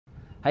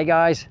Hey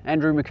guys,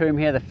 Andrew McComb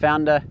here, the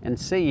founder and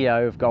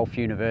CEO of Golf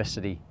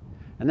University.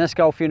 In this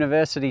Golf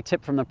University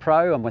tip from the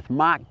pro, I'm with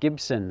Mark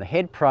Gibson, the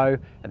head pro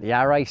at the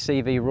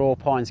RACV Royal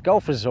Pines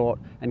Golf Resort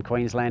in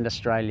Queensland,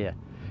 Australia,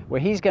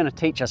 where he's going to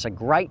teach us a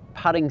great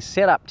putting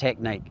setup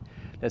technique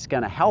that's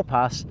going to help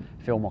us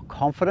feel more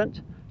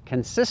confident,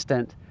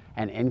 consistent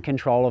and in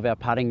control of our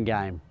putting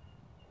game.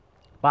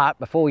 But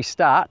before we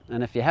start,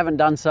 and if you haven't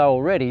done so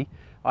already,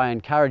 I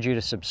encourage you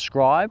to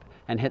subscribe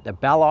and hit the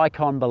bell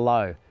icon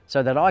below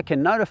so that I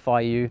can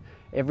notify you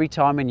every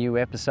time a new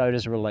episode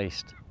is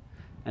released.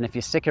 And if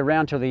you stick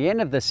around till the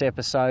end of this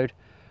episode,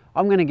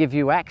 I'm going to give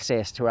you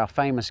access to our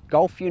famous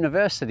Golf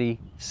University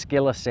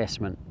skill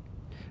assessment,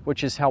 which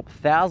has helped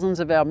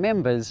thousands of our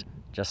members,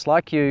 just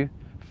like you,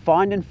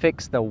 find and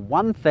fix the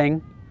one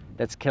thing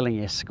that's killing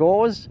your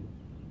scores,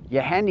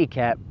 your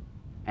handicap,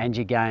 and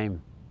your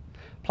game.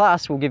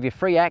 Plus, we'll give you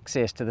free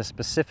access to the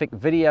specific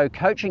video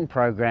coaching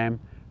program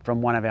from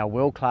one of our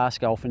world-class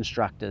golf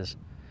instructors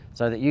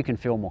so that you can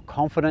feel more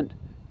confident,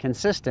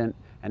 consistent,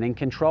 and in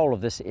control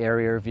of this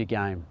area of your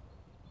game.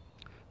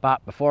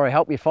 But before I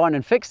help you find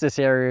and fix this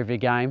area of your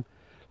game,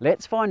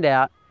 let's find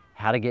out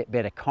how to get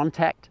better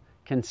contact,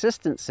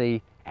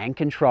 consistency, and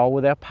control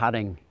with our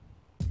putting.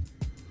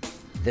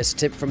 This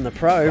tip from the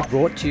pro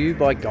brought to you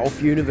by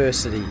Golf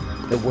University,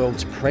 the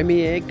world's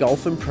premier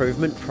golf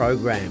improvement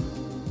program.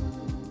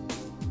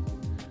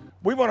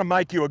 We want to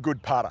make you a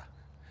good putter.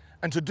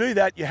 And to do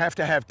that, you have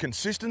to have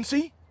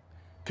consistency,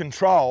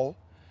 control,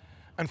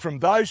 and from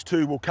those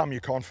two will come your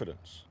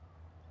confidence.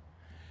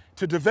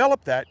 To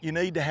develop that, you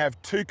need to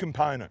have two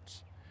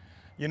components.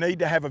 You need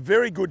to have a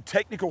very good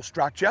technical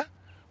structure,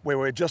 where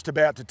we're just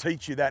about to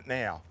teach you that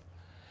now.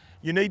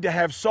 You need to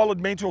have solid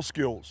mental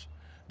skills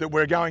that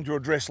we're going to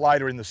address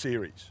later in the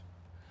series.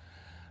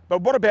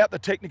 But what about the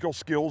technical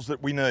skills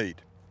that we need?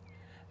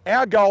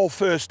 Our goal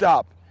first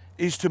up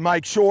is to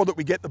make sure that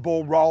we get the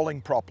ball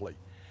rolling properly.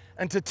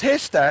 And to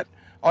test that,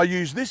 I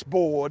use this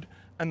board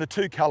and the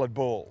two coloured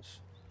balls.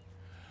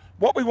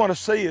 What we want to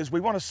see is we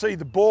want to see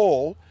the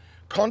ball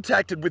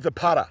contacted with the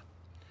putter.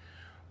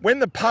 When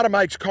the putter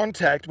makes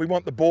contact, we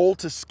want the ball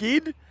to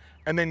skid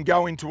and then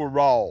go into a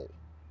roll.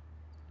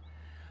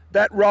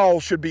 That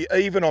roll should be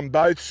even on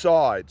both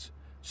sides,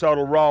 so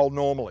it'll roll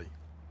normally.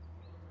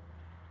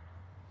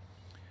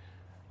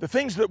 The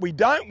things that we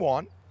don't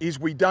want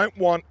is we don't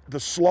want the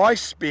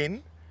slice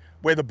spin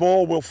where the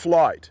ball will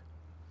float.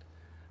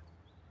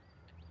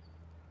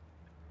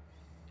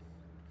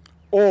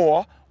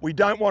 Or we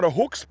don't want a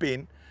hook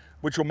spin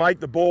which will make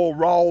the ball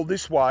roll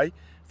this way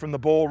from the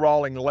ball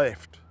rolling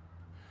left.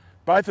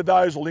 Both of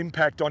those will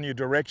impact on your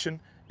direction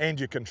and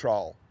your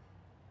control.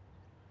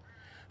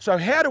 So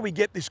how do we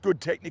get this good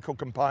technical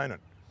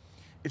component?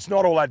 It's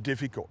not all that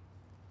difficult.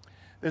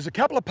 There's a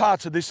couple of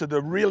parts of this that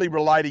are really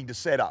relating to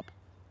setup.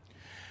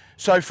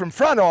 So from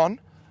front on,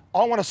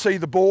 I want to see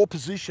the ball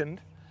positioned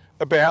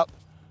about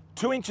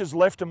 2 inches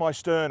left of my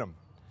sternum.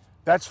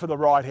 That's for the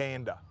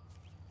right-hander.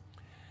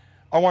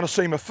 I want to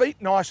see my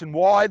feet nice and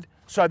wide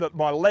so that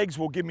my legs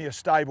will give me a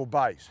stable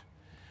base.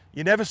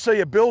 You never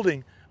see a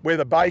building where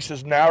the base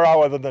is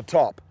narrower than the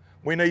top.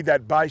 We need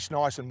that base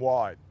nice and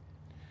wide.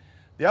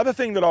 The other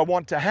thing that I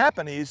want to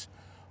happen is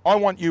I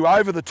want you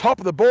over the top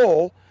of the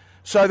ball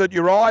so that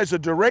your eyes are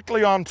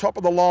directly on top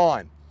of the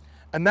line.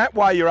 And that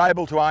way you're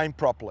able to aim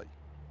properly.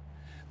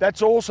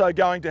 That's also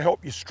going to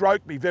help your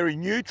stroke be very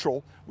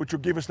neutral, which will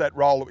give us that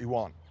roll that we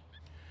want.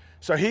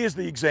 So here's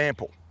the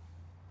example.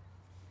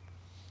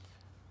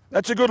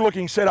 That's a good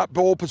looking setup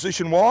ball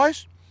position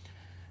wise.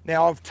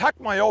 Now I've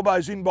tucked my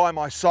elbows in by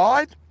my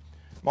side,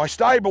 my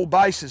stable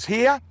base is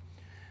here,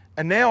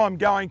 and now I'm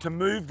going to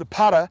move the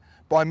putter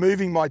by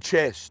moving my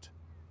chest.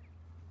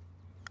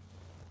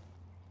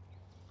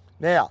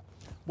 Now,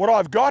 what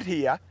I've got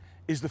here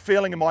is the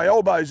feeling of my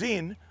elbows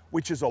in,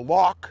 which is a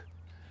lock,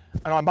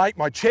 and I make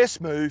my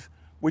chest move,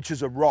 which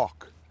is a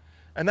rock.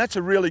 And that's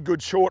a really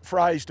good short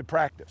phrase to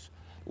practice.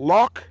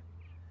 Lock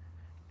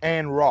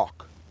and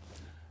rock.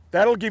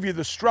 That'll give you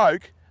the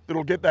stroke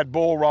that'll get that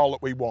ball roll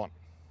that we want.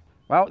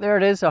 Well, there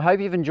it is. I hope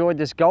you've enjoyed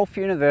this Golf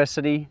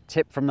University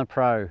tip from the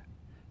pro.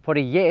 Put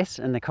a yes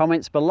in the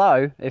comments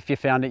below if you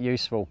found it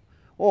useful,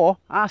 or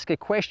ask a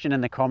question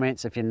in the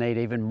comments if you need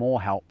even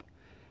more help.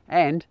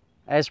 And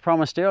as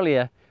promised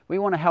earlier, we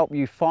want to help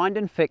you find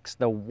and fix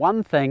the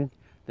one thing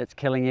that's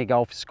killing your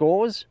golf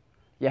scores,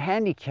 your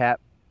handicap,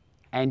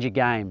 and your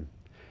game.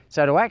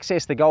 So to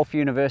access the Golf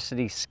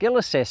University skill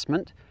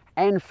assessment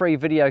and free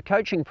video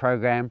coaching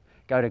program,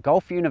 go to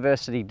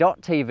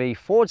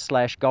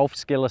golfuniversity.tv/golf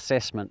skill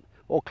assessment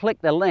or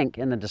click the link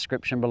in the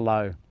description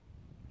below.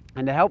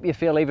 And to help you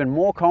feel even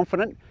more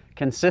confident,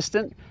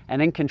 consistent,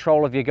 and in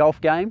control of your golf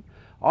game,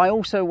 I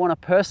also want to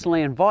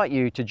personally invite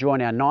you to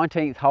join our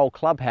 19th hole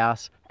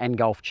clubhouse and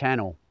golf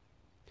channel.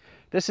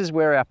 This is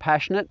where our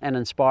passionate and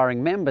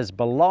inspiring members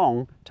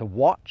belong to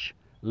watch,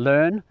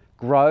 learn,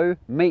 grow,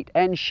 meet,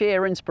 and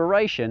share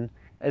inspiration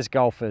as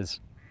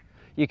golfers.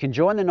 You can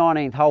join the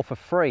 19th hole for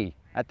free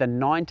at the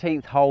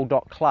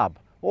 19thhole.club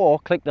or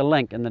click the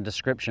link in the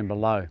description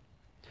below.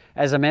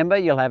 As a member,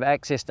 you'll have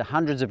access to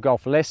hundreds of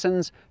golf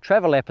lessons,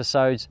 travel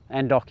episodes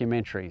and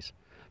documentaries.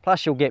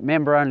 Plus you'll get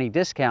member-only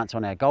discounts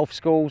on our golf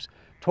schools,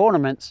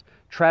 tournaments,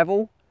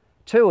 travel,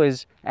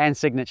 tours and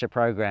signature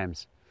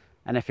programs.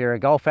 And if you're a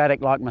golf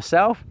addict like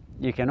myself,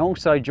 you can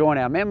also join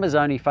our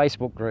members-only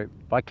Facebook group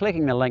by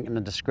clicking the link in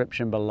the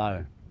description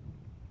below.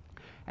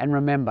 And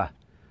remember,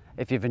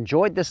 if you've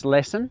enjoyed this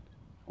lesson,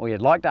 or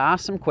you'd like to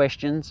ask some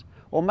questions,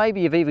 or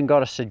maybe you've even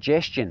got a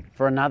suggestion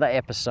for another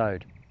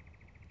episode,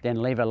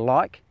 then leave a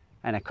like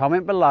and a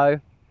comment below,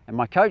 and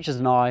my coaches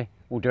and I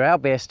will do our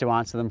best to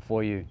answer them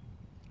for you.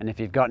 And if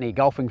you've got any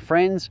golfing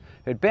friends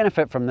who'd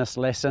benefit from this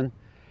lesson,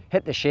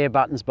 hit the share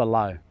buttons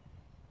below.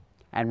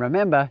 And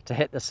remember to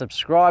hit the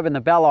subscribe and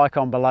the bell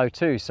icon below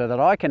too, so that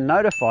I can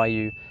notify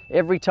you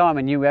every time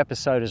a new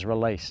episode is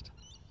released.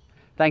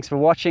 Thanks for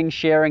watching,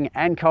 sharing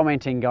and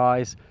commenting,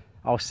 guys.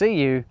 I'll see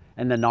you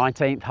in the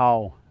 19th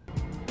hole.